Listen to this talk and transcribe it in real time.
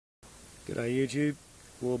G'day YouTube,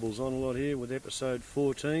 Warbles on a lot here with episode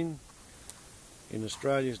 14 in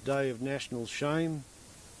Australia's Day of National Shame.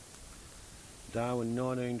 Darwin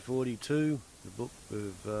 1942, the book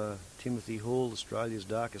of Timothy Hall, Australia's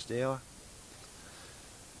Darkest Hour.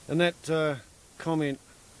 And that comment,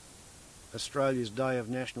 Australia's Day of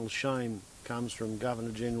National Shame, comes from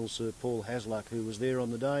Governor-General Sir Paul Hasluck, who was there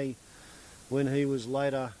on the day when he was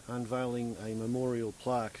later unveiling a memorial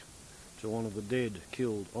plaque to honour the dead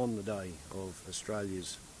killed on the day of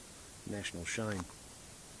Australia's national shame.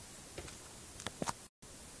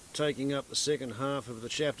 Taking up the second half of the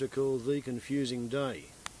chapter called The Confusing Day.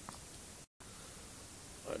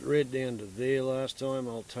 I'd read down to there last time,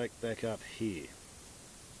 I'll take back up here.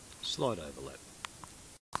 Slight overlap.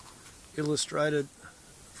 Illustrated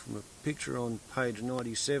from a picture on page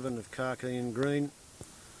 97 of Khaki and Green,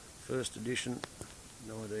 first edition,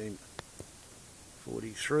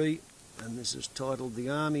 1943. And this is titled The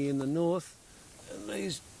Army in the North. And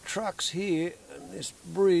these trucks here and this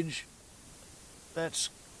bridge, that's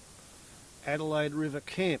Adelaide River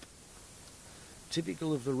Camp,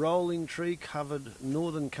 typical of the rolling tree-covered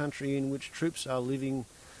northern country in which troops are living.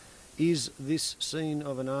 Is this scene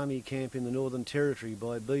of an army camp in the Northern Territory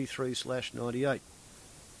by B3/98.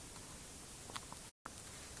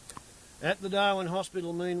 At the Darwin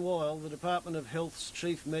Hospital, meanwhile, the Department of Health's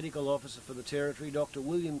Chief Medical Officer for the Territory, Dr.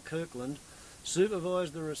 William Kirkland,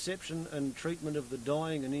 supervised the reception and treatment of the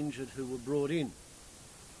dying and injured who were brought in.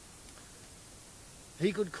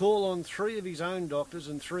 He could call on 3 of his own doctors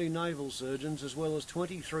and 3 naval surgeons, as well as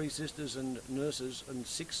 23 sisters and nurses and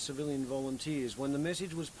 6 civilian volunteers, when the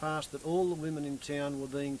message was passed that all the women in town were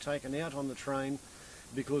being taken out on the train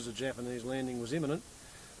because a Japanese landing was imminent.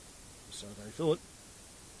 So they thought.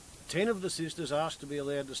 10 of the sisters asked to be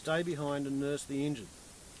allowed to stay behind and nurse the injured.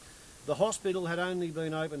 The hospital had only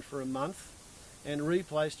been open for a month and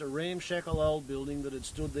replaced a ramshackle old building that had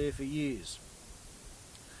stood there for years.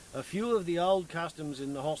 A few of the old customs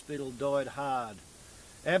in the hospital died hard.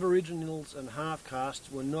 Aboriginals and half-castes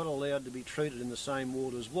were not allowed to be treated in the same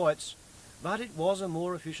ward as whites, but it was a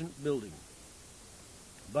more efficient building.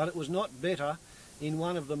 But it was not better in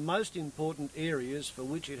one of the most important areas for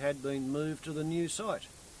which it had been moved to the new site.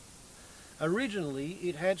 Originally,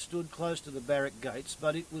 it had stood close to the barrack gates,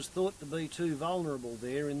 but it was thought to be too vulnerable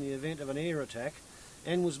there in the event of an air attack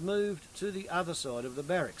and was moved to the other side of the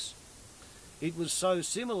barracks. It was so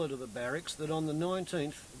similar to the barracks that on the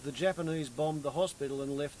 19th, the Japanese bombed the hospital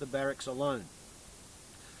and left the barracks alone.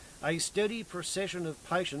 A steady procession of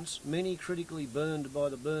patients, many critically burned by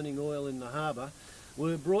the burning oil in the harbour,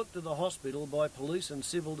 were brought to the hospital by police and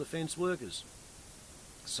civil defence workers.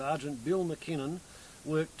 Sergeant Bill McKinnon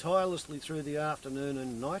worked tirelessly through the afternoon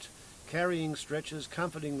and night, carrying stretchers,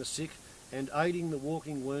 comforting the sick and aiding the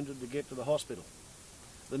walking wounded to get to the hospital.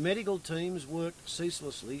 The medical teams worked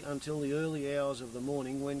ceaselessly until the early hours of the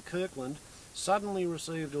morning, when Kirkland suddenly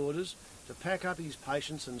received orders to pack up his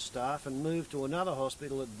patients and staff and move to another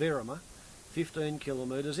hospital at Berrima, 15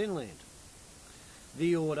 kilometres inland.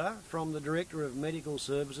 The order from the Director of Medical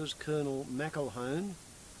Services, Colonel McElhone,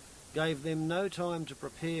 gave them no time to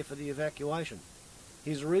prepare for the evacuation.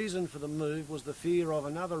 His reason for the move was the fear of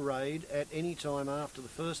another raid at any time after the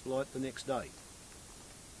first light the next day.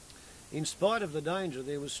 In spite of the danger,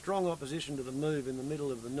 there was strong opposition to the move in the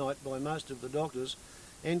middle of the night by most of the doctors,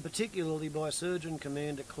 and particularly by Surgeon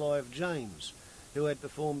Commander Clive James, who had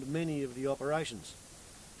performed many of the operations.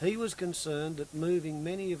 He was concerned that moving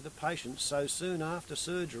many of the patients so soon after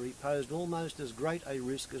surgery posed almost as great a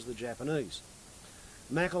risk as the Japanese.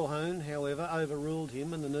 McElhone, however, overruled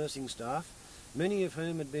him and the nursing staff, many of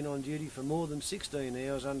whom had been on duty for more than 16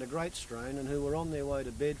 hours under great strain and who were on their way to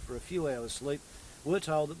bed for a few hours' sleep, were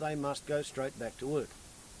told that they must go straight back to work.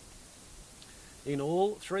 In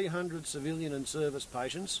all, 300 civilian and service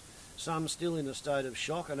patients, some still in a state of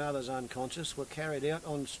shock and others unconscious, were carried out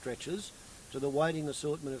on stretchers to the waiting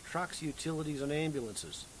assortment of trucks, utilities and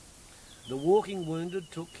ambulances. The walking wounded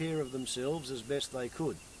took care of themselves as best they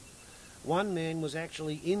could. One man was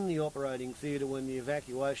actually in the operating theatre when the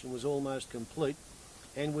evacuation was almost complete,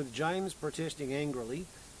 and with James protesting angrily,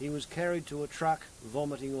 he was carried to a truck,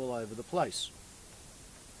 vomiting all over the place.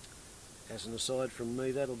 As an aside from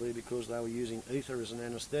me, that'll be because they were using ether as an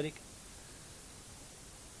anaesthetic.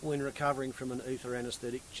 When recovering from an ether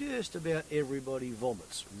anaesthetic, just about everybody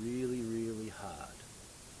vomits really, really hard.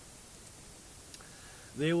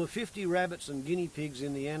 There were 50 rabbits and guinea pigs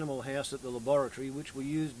in the animal house at the laboratory, which were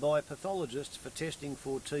used by pathologists for testing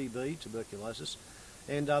for TB, tuberculosis,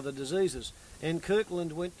 and other diseases, and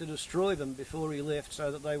Kirkland went to destroy them before he left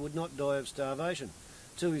so that they would not die of starvation.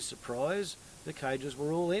 To his surprise, The cages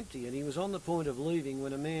were all empty, and he was on the point of leaving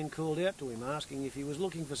when a man called out to him asking if he was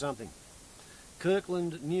looking for something.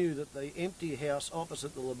 Kirkland knew that the empty house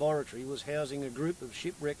opposite the laboratory was housing a group of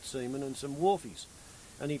shipwrecked seamen and some wharfies,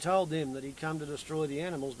 and he told them that he'd come to destroy the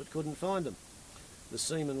animals but couldn't find them. The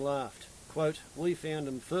seamen laughed. Quote, "We found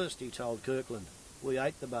them first," he told Kirkland. "We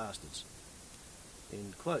ate the bastards."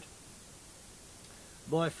 End quote.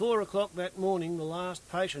 By 4 o'clock that morning, the last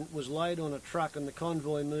patient was laid on a truck and the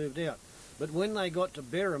convoy moved out. But when they got to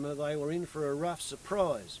Berrima, they were in for a rough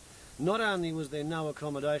surprise. Not only was there no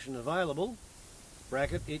accommodation available,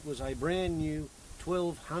 bracket, it was a brand new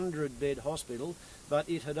 1,200-bed hospital, but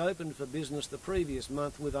it had opened for business the previous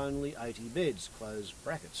month with only 80 beds, close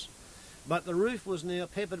brackets. But the roof was now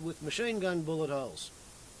peppered with machine gun bullet holes.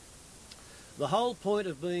 The whole point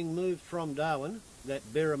of being moved from Darwin,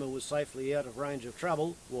 that Berrima was safely out of range of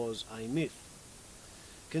trouble, was a myth.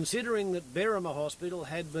 Considering that Berrima Hospital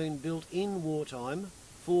had been built in wartime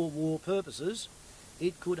for war purposes,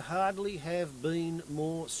 it could hardly have been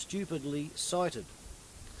more stupidly sited.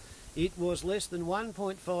 It was less than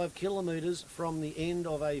 1.5 kilometres from the end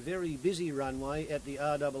of a very busy runway at the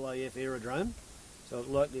RAAF aerodrome, so it's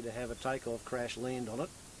likely to have a takeoff crash land on it.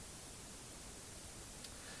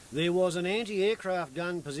 There was an anti-aircraft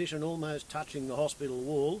gun position almost touching the hospital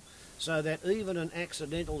wall, so that even an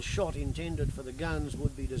accidental shot intended for the guns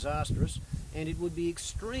would be disastrous, and it would be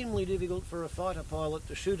extremely difficult for a fighter pilot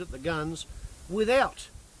to shoot at the guns without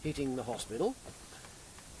hitting the hospital.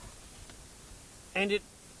 And it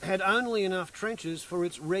had only enough trenches for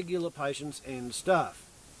its regular patients and staff.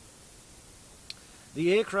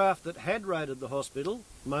 The aircraft that had raided the hospital,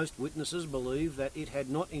 most witnesses believe that it had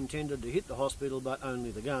not intended to hit the hospital but only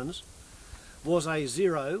the guns, was a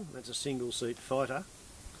Zero, that's a single-seat fighter,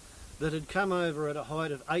 that had come over at a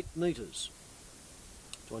height of 8 metres,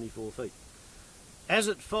 24 feet. As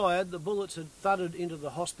it fired, the bullets had thudded into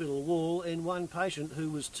the hospital wall, and one patient who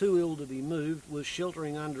was too ill to be moved was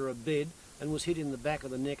sheltering under a bed and was hit in the back of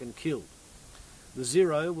the neck and killed. The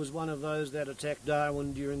Zero was one of those that attacked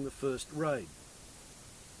Darwin during the first raid.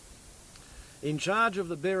 In charge of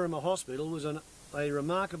the Berrima Hospital was a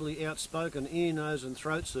remarkably outspoken ear, nose and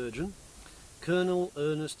throat surgeon, Colonel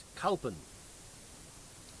Ernest Culpin.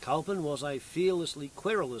 Culpin was a fearlessly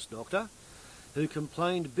querulous doctor who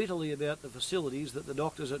complained bitterly about the facilities that the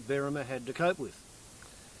doctors at Berrima had to cope with.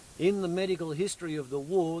 In the medical history of the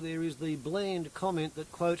war, there is the bland comment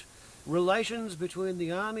that, quote, "Relations between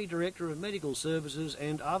the Army Director of Medical Services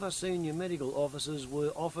and other senior medical officers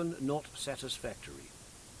were often not satisfactory."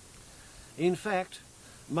 In fact,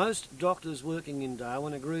 most doctors working in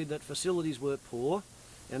Darwin agreed that facilities were poor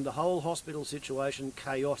and the whole hospital situation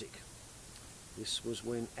chaotic. This was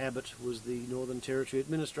when Abbott was the Northern Territory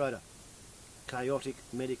Administrator. Chaotic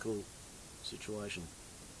medical situation.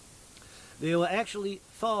 There were actually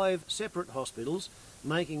 5 separate hospitals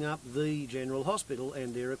making up the General Hospital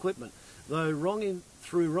and their equipment, though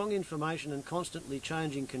through wrong information and constantly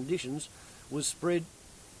changing conditions was spread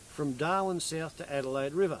from Darwin south to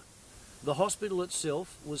Adelaide River. The hospital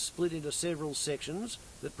itself was split into several sections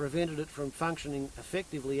that prevented it from functioning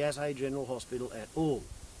effectively as a general hospital at all.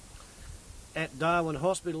 At Darwin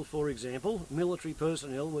Hospital, for example, military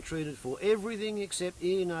personnel were treated for everything except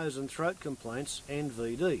ear, nose and throat complaints and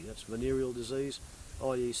VD, that's venereal disease,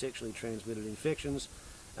 i.e. sexually transmitted infections,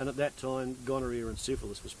 and at that time gonorrhea and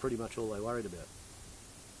syphilis was pretty much all they worried about.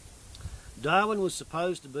 Darwin was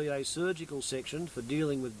supposed to be a surgical section for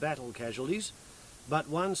dealing with battle casualties, but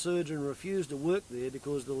one surgeon refused to work there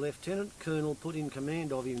because the lieutenant colonel put in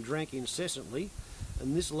command of him drank incessantly,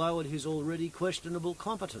 and this lowered his already questionable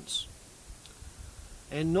competence.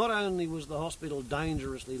 And not only was the hospital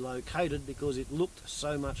dangerously located because it looked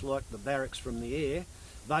so much like the barracks from the air,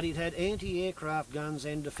 but it had anti-aircraft guns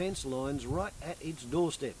and defence lines right at its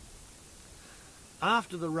doorstep.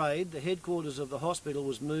 After the raid, the headquarters of the hospital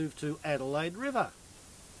was moved to Adelaide River,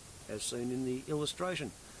 as seen in the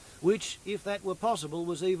illustration, which, if that were possible,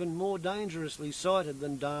 was even more dangerously sited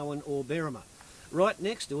than Darwin or Berrima. Right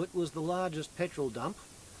next to it was the largest petrol dump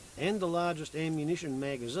and the largest ammunition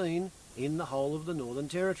magazine in the whole of the Northern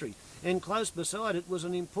Territory, and close beside it was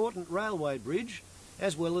an important railway bridge,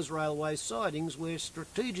 as well as railway sidings where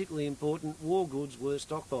strategically important war goods were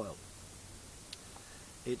stockpiled.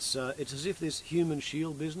 It's as if this human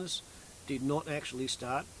shield business did not actually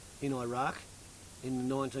start in Iraq in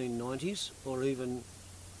the 1990s, or even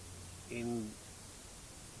in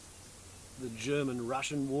the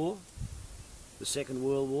German-Russian War, the Second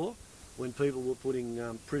World War, when people were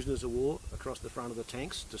putting prisoners of war across the front of the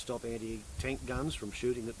tanks to stop anti-tank guns from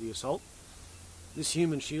shooting at the assault. This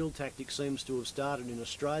human shield tactic seems to have started in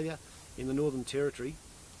Australia, in the Northern Territory,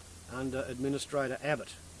 under Administrator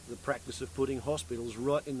Abbott, the practice of putting hospitals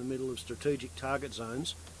right in the middle of strategic target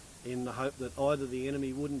zones in the hope that either the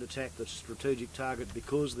enemy wouldn't attack the strategic target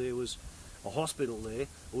because there was a hospital there,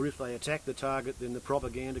 or if they attacked the target, then the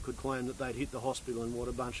propaganda could claim that they'd hit the hospital and what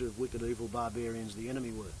a bunch of wicked, evil barbarians the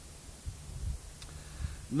enemy were.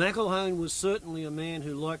 McElhone was certainly a man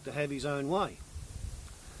who liked to have his own way.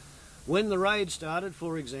 When the raid started,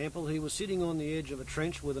 for example, he was sitting on the edge of a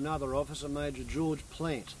trench with another officer, Major George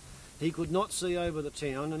Plant. He could not see over the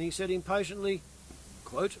town, and he said impatiently,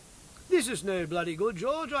 quote, "This is no bloody good,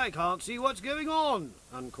 George, I can't see what's going on,"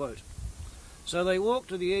 unquote. So they walked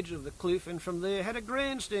to the edge of the cliff and from there had a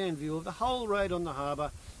grandstand view of the whole raid on the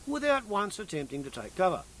harbour without once attempting to take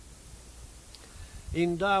cover.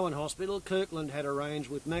 In Darwin Hospital, Kirkland had arranged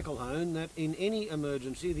with McElhone that in any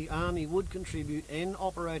emergency the Army would contribute an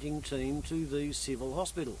operating team to the civil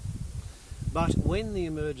hospital. But when the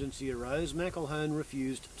emergency arose, McElhone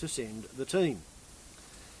refused to send the team.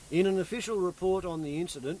 In an official report on the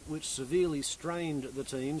incident, which severely strained the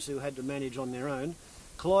teams who had to manage on their own,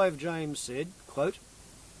 Clive James said, quote,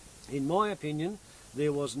 "In my opinion,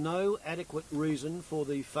 there was no adequate reason for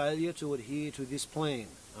the failure to adhere to this plan,"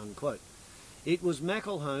 unquote. It was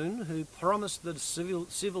McElhone who promised the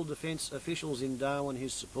civil defence officials in Darwin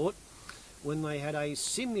his support when they had a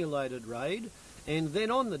simulated raid, and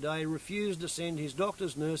then on the day refused to send his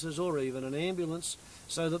doctors, nurses or even an ambulance,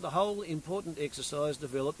 so that the whole important exercise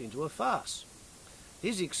developed into a farce.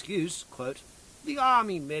 His excuse, quote, "The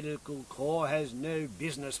Army Medical Corps has no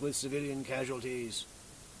business with civilian casualties,"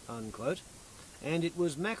 unquote. And it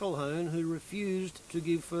was McElhone who refused to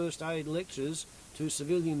give first aid lectures to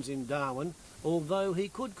civilians in Darwin, although he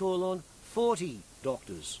could call on 40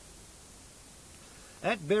 doctors.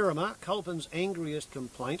 At Berrima, Culpin's angriest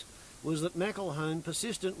complaint was that McElhone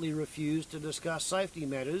persistently refused to discuss safety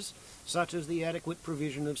matters such as the adequate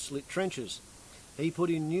provision of slit trenches. He put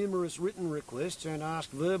in numerous written requests and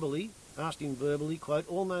asked him verbally, quote,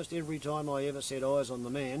 "almost every time I ever set eyes on the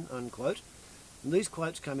man," unquote. And these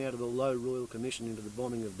quotes come out of the low Royal Commission into the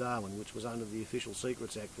bombing of Darwin, which was under the Official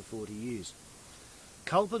Secrets Act for 40 years.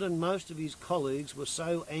 Culpin and most of his colleagues were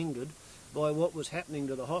so angered by what was happening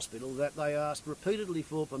to the hospital that they asked repeatedly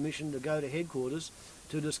for permission to go to headquarters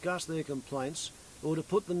to discuss their complaints or to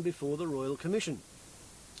put them before the Royal Commission.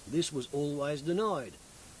 This was always denied,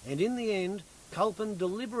 and in the end Culpin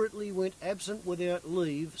deliberately went absent without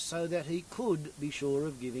leave so that he could be sure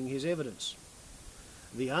of giving his evidence.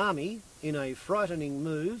 The Army, in a frightening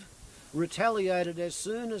move, retaliated as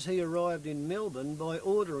soon as he arrived in Melbourne by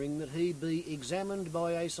ordering that he be examined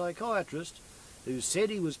by a psychiatrist who said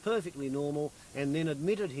he was perfectly normal and then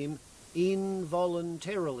admitted him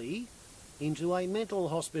involuntarily into a mental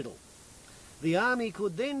hospital. The Army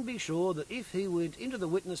could then be sure that if he went into the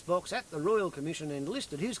witness box at the Royal Commission and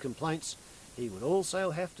listed his complaints, he would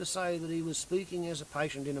also have to say that he was speaking as a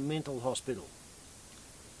patient in a mental hospital.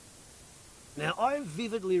 Now, I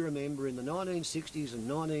vividly remember in the 1960s and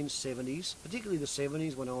 1970s, particularly the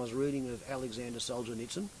 70s when I was reading of Alexander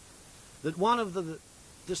Solzhenitsyn, that one of the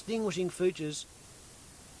distinguishing features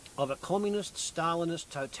of a communist, Stalinist,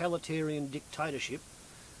 totalitarian dictatorship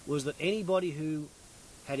was that anybody who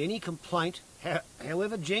had any complaint,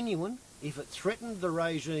 however genuine, if it threatened the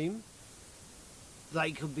regime,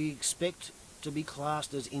 they could be expected to be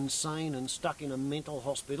classed as insane and stuck in a mental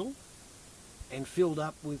hospital and filled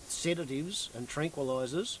up with sedatives and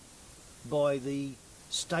tranquilizers by the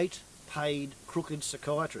state-paid crooked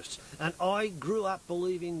psychiatrists. And I grew up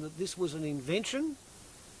believing that this was an invention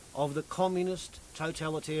of the communist,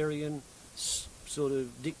 totalitarian sort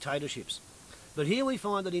of dictatorships. But here we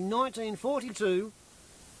find that in 1942,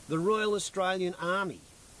 the Royal Australian Army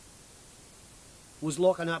was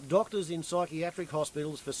locking up doctors in psychiatric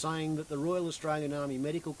hospitals for saying that the Royal Australian Army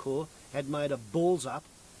Medical Corps had made a balls up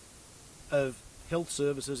of health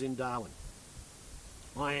services in Darwin.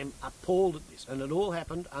 I am appalled at this, and it all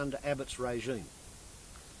happened under Abbott's regime.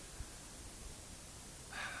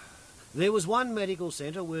 There was one medical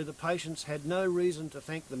centre where the patients had no reason to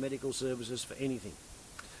thank the medical services for anything.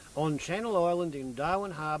 On Channel Island in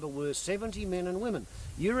Darwin Harbour were 70 men and women,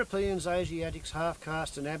 Europeans, Asiatics,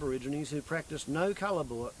 half-castes and Aborigines who practised no colour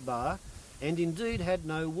bar and indeed had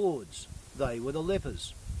no wards. They were the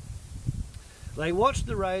lepers. They watched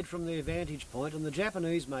the raid from their vantage point and the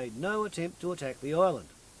Japanese made no attempt to attack the island.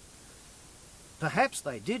 Perhaps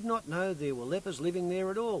they did not know there were lepers living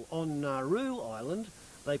there at all. On Nauru Island,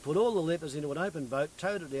 they put all the lepers into an open boat,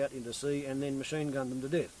 towed it out into sea and then machine-gunned them to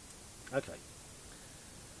death. Okay.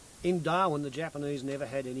 In Darwin, the Japanese never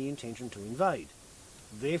had any intention to invade.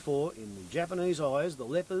 Therefore, in the Japanese eyes, the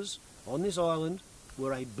lepers on this island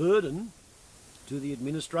were a burden to the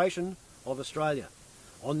administration of Australia.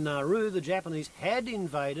 On Nauru, the Japanese had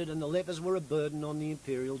invaded and the lepers were a burden on the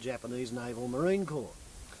Imperial Japanese Naval Marine Corps.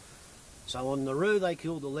 So on Nauru they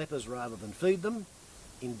killed the lepers rather than feed them.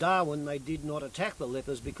 In Darwin they did not attack the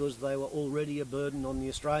lepers because they were already a burden on the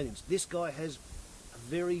Australians. This guy has a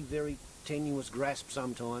very, very tenuous grasp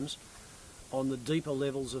sometimes on the deeper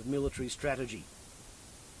levels of military strategy.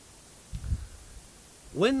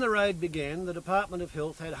 When the raid began, the Department of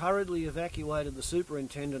Health had hurriedly evacuated the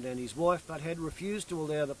superintendent and his wife, but had refused to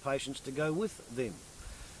allow the patients to go with them.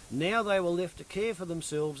 Now they were left to care for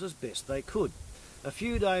themselves as best they could. A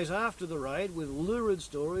few days after the raid, with lurid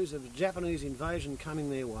stories of Japanese invasion coming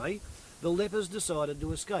their way, the lepers decided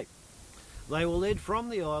to escape. They were led from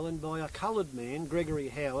the island by a coloured man, Gregory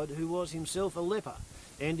Howard, who was himself a leper,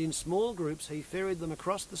 and in small groups he ferried them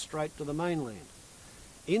across the strait to the mainland.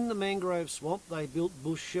 In the mangrove swamp they built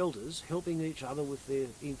bush shelters, helping each other with their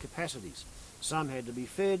incapacities. Some had to be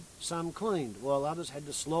fed, some cleaned, while others had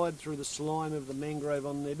to slide through the slime of the mangrove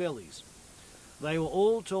on their bellies. They were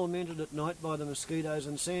all tormented at night by the mosquitoes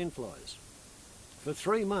and sandflies. For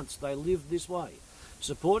 3 months they lived this way,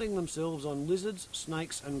 supporting themselves on lizards,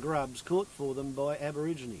 snakes and grubs caught for them by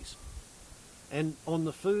Aborigines, and on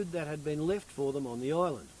the food that had been left for them on the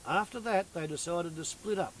island. After that they decided to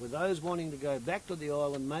split up, with those wanting to go back to the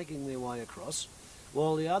island making their way across,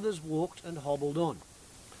 while the others walked and hobbled on.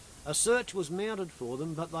 A search was mounted for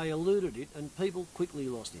them, but they eluded it and people quickly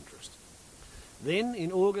lost interest. Then,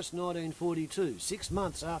 in August 1942, 6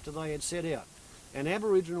 months after they had set out, an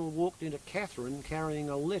Aboriginal walked into Katherine carrying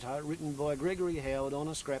a letter written by Gregory Howard on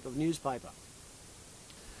a scrap of newspaper.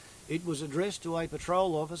 It was addressed to a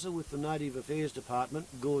patrol officer with the Native Affairs Department,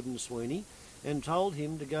 Gordon Sweeney, and told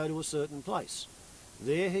him to go to a certain place.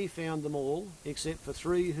 There he found them all, except for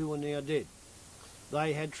 3 who were now dead.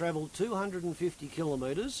 They had travelled 250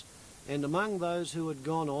 kilometres, and among those who had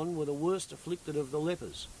gone on were the worst afflicted of the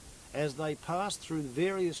lepers. As they passed through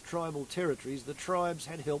various tribal territories, the tribes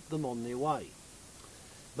had helped them on their way.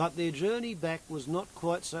 But their journey back was not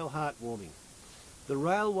quite so heartwarming. The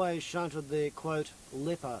railways shunted their, quote,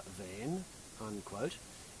 leper van, unquote,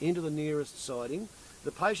 into the nearest siding.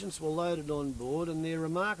 The patients were loaded on board, and their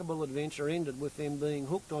remarkable adventure ended with them being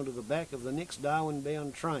hooked onto the back of the next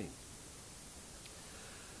Darwin-bound train.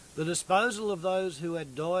 The disposal of those who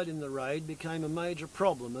had died in the raid became a major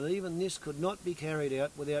problem, and even this could not be carried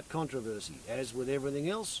out without controversy. As with everything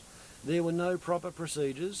else, there were no proper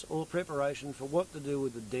procedures or preparation for what to do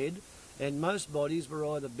with the dead, and most bodies were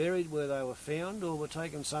either buried where they were found or were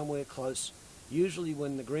taken somewhere close, usually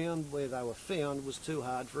when the ground where they were found was too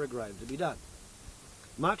hard for a grave to be dug.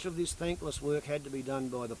 Much of this thankless work had to be done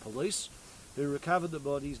by the police, who recovered the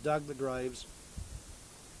bodies, dug the graves,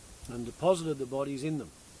 and deposited the bodies in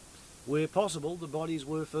them. Where possible, the bodies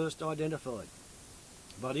were first identified.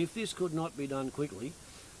 But if this could not be done quickly,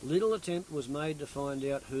 little attempt was made to find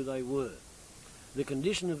out who they were. The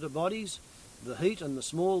condition of the bodies, the heat and the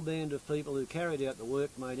small band of people who carried out the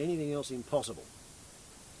work made anything else impossible.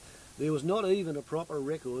 There was not even a proper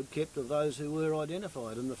record kept of those who were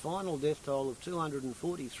identified, and the final death toll of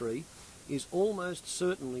 243 is almost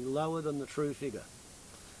certainly lower than the true figure.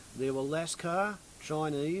 There were Lascar,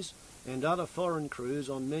 Chinese, and other foreign crews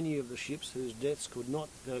on many of the ships whose deaths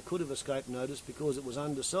could have escaped notice because it was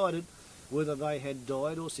undecided whether they had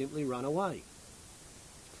died or simply run away.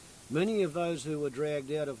 Many of those who were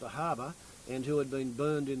dragged out of the harbour and who had been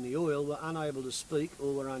burned in the oil were unable to speak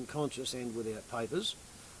or were unconscious and without papers.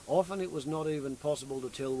 Often it was not even possible to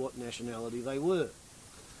tell what nationality they were.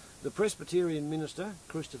 The Presbyterian minister,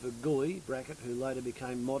 Christopher Goy, bracket, who later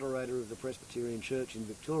became moderator of the Presbyterian Church in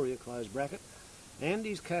Victoria, close bracket, and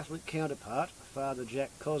his Catholic counterpart, Father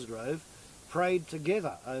Jack Cosgrove, prayed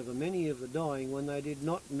together over many of the dying when they did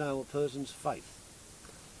not know a person's faith.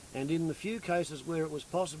 And in the few cases where it was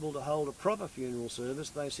possible to hold a proper funeral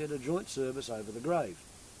service, they said a joint service over the grave.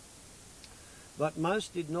 But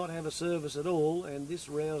most did not have a service at all, and this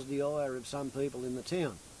roused the ire of some people in the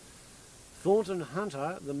town. Thornton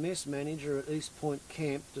Hunter, the mess manager at East Point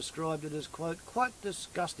Camp, described it as, quote, quite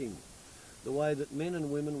disgusting, the way that men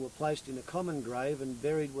and women were placed in a common grave and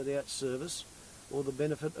buried without service or the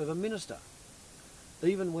benefit of a minister,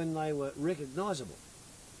 even when they were recognisable.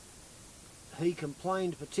 He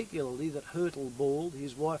complained particularly that Hurtle Bald,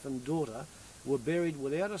 his wife and daughter, were buried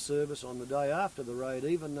without a service on the day after the raid,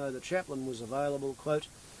 even though the chaplain was available, quote,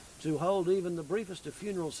 to hold even the briefest of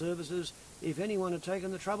funeral services if anyone had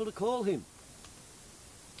taken the trouble to call him.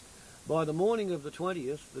 By the morning of the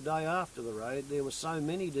 20th, the day after the raid, there were so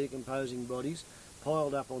many decomposing bodies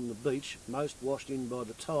piled up on the beach, most washed in by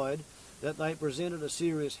the tide, that they presented a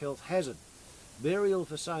serious health hazard. Burial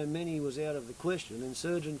for so many was out of the question, and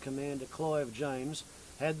Surgeon Commander Clive James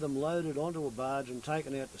had them loaded onto a barge and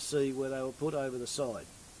taken out to sea, where they were put over the side.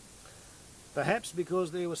 Perhaps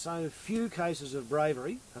because there were so few cases of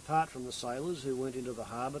bravery, apart from the sailors who went into the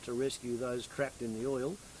harbour to rescue those trapped in the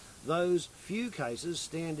oil, those few cases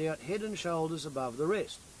stand out head and shoulders above the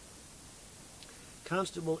rest.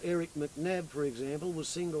 Constable Eric McNabb, for example, was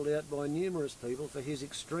singled out by numerous people for his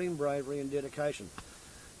extreme bravery and dedication.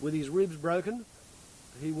 With his ribs broken,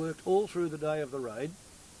 he worked all through the day of the raid,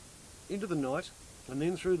 into the night, and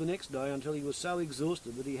then through the next day until he was so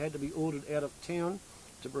exhausted that he had to be ordered out of town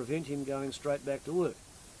to prevent him going straight back to work.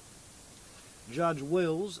 Judge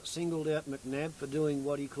Wells singled out McNabb for doing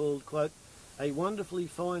what he called, quote, a wonderfully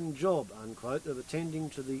fine job, unquote, of attending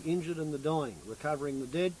to the injured and the dying, recovering the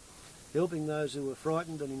dead, helping those who were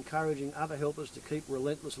frightened and encouraging other helpers to keep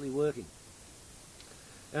relentlessly working.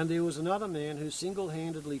 And there was another man who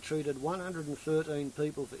single-handedly treated 113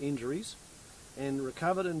 people for injuries and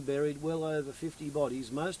recovered and buried well over 50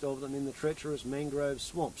 bodies, most of them in the treacherous mangrove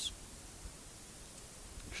swamps.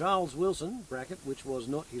 Charles Wilson, bracket, which was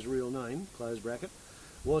not his real name, close bracket,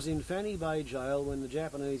 was in Fanny Bay Jail when the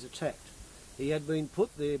Japanese attacked. He had been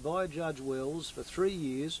put there by Judge Wells for 3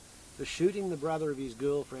 years for shooting the brother of his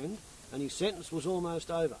girlfriend, and his sentence was almost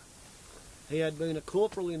over. He had been a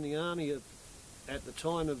corporal in the army at the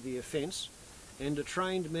time of the offence and a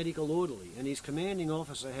trained medical orderly, and his commanding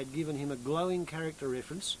officer had given him a glowing character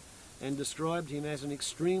reference and described him as an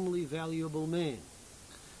extremely valuable man.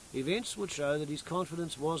 Events would show that his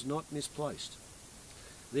confidence was not misplaced.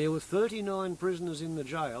 There were 39 prisoners in the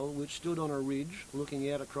jail, which stood on a ridge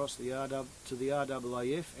looking out across the to the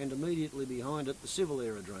RAAF and immediately behind it the civil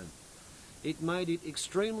aerodrome. It made it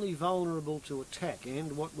extremely vulnerable to attack,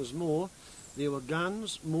 and what was more, there were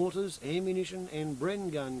guns, mortars, ammunition and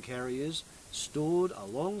Bren gun carriers stored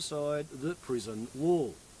alongside the prison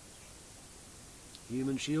wall.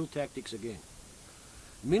 Human shield tactics again.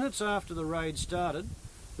 Minutes after the raid started,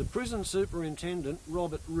 the prison superintendent,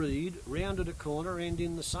 Robert Reed, rounded a corner, and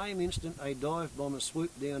in the same instant a dive bomber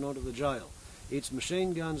swooped down onto the jail, its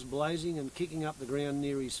machine guns blazing and kicking up the ground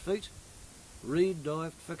near his feet. Reed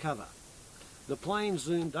dived for cover. The plane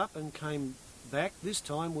zoomed up and came back, this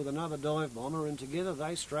time with another dive bomber, and together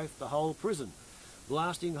they strafed the whole prison,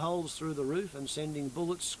 blasting holes through the roof and sending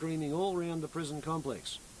bullets screaming all round the prison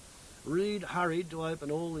complex. Reed hurried to open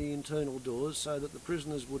all the internal doors so that the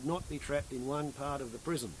prisoners would not be trapped in one part of the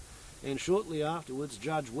prison, and shortly afterwards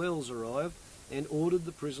Judge Wells arrived and ordered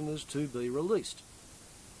the prisoners to be released.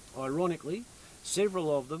 Ironically,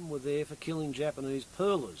 several of them were there for killing Japanese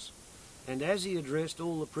pearlers, and as he addressed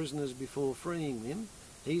all the prisoners before freeing them,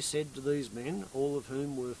 he said to these men, all of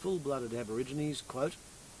whom were full-blooded Aborigines, quote,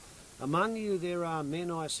 among you there are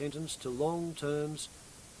men I sentenced to long terms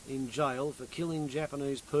in jail for killing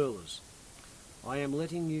Japanese pearlers. I am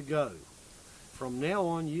letting you go. From now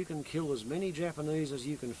on you can kill as many Japanese as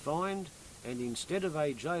you can find, and instead of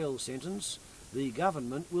a jail sentence, the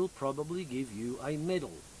government will probably give you a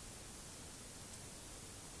medal.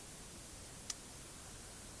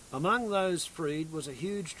 Among those freed was a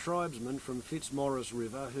huge tribesman from Fitzmaurice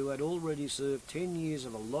River who had already served 10 years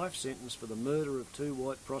of a life sentence for the murder of 2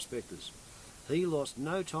 white prospectors. He lost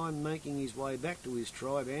no time making his way back to his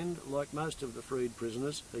tribe and, like most of the freed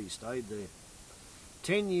prisoners, he stayed there.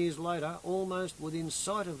 10 years later, almost within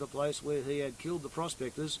sight of the place where he had killed the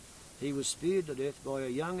prospectors, he was speared to death by a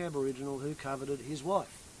young Aboriginal who coveted his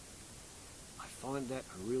wife. I find that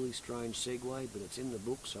a really strange segue, but it's in the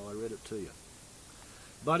book, so I read it to you.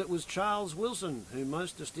 But it was Charles Wilson who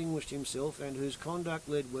most distinguished himself and whose conduct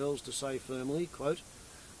led Wells to say firmly, quote,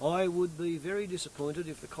 I would be very disappointed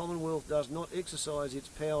if the Commonwealth does not exercise its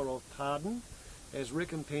power of pardon as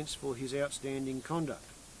recompense for his outstanding conduct.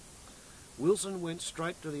 Wilson went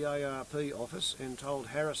straight to the ARP office and told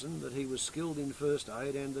Harrison that he was skilled in first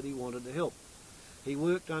aid and that he wanted to help. He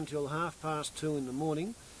worked until 2:30 in the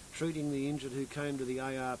morning, treating the injured who came to the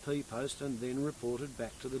ARP post, and then reported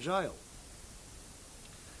back to the jail.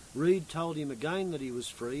 Reed told him again that he was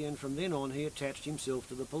free, and from then on he attached himself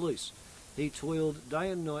to the police. He toiled day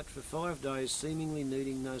and night for 5 days, seemingly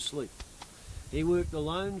needing no sleep. He worked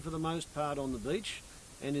alone for the most part on the beach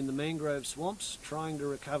and in the mangrove swamps, trying to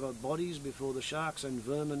recover bodies before the sharks and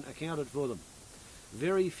vermin accounted for them.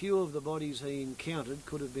 Very few of the bodies he encountered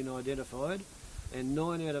could have been identified, and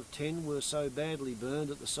 9 out of 10 were so badly burned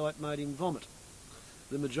that the sight made him vomit.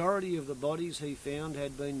 The majority of the bodies he found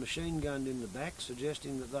had been machine gunned in the back,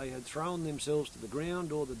 suggesting that they had thrown themselves to the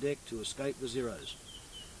ground or the deck to escape the Zeros.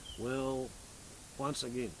 Well, once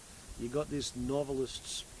again, you got this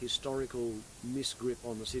novelist's historical misgrip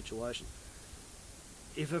on the situation.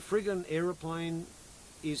 If a friggin' aeroplane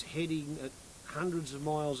is heading at hundreds of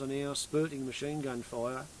miles an hour, spurting machine gun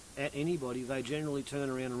fire at anybody, they generally turn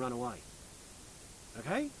around and run away.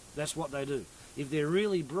 Okay? That's what they do. If they're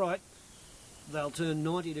really bright, they'll turn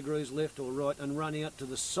 90 degrees left or right and run out to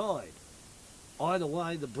the side. Either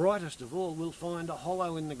way, the brightest of all will find a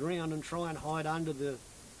hollow in the ground and try and hide under the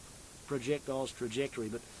projectile's trajectory.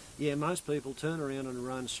 But yeah, most people turn around and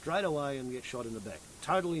run straight away and get shot in the back.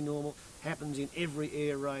 Totally normal, happens in every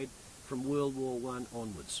air raid from World War I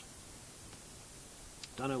onwards.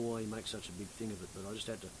 Don't know why he makes such a big thing of it, but I just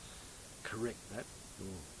had to correct that, or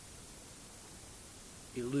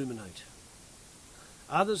illuminate.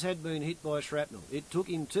 Others had been hit by shrapnel. It took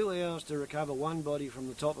him 2 hours to recover one body from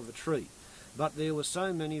the top of a tree, but there were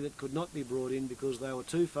so many that could not be brought in because they were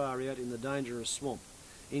too far out in the dangerous swamp,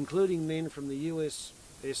 including men from the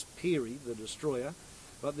USS Peary, the destroyer,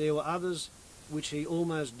 but there were others which he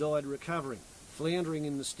almost died recovering, floundering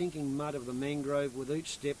in the stinking mud of the mangrove with each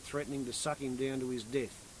step threatening to suck him down to his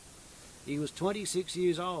death. He was 26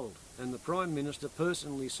 years old, and the Prime Minister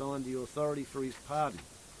personally signed the authority for his pardon.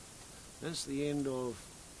 That's the end of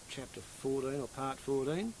chapter 14, or part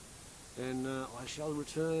 14, and I shall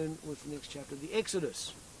return with the next chapter, the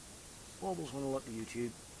Exodus. Wobbles on a lot to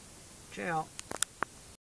YouTube. Ciao.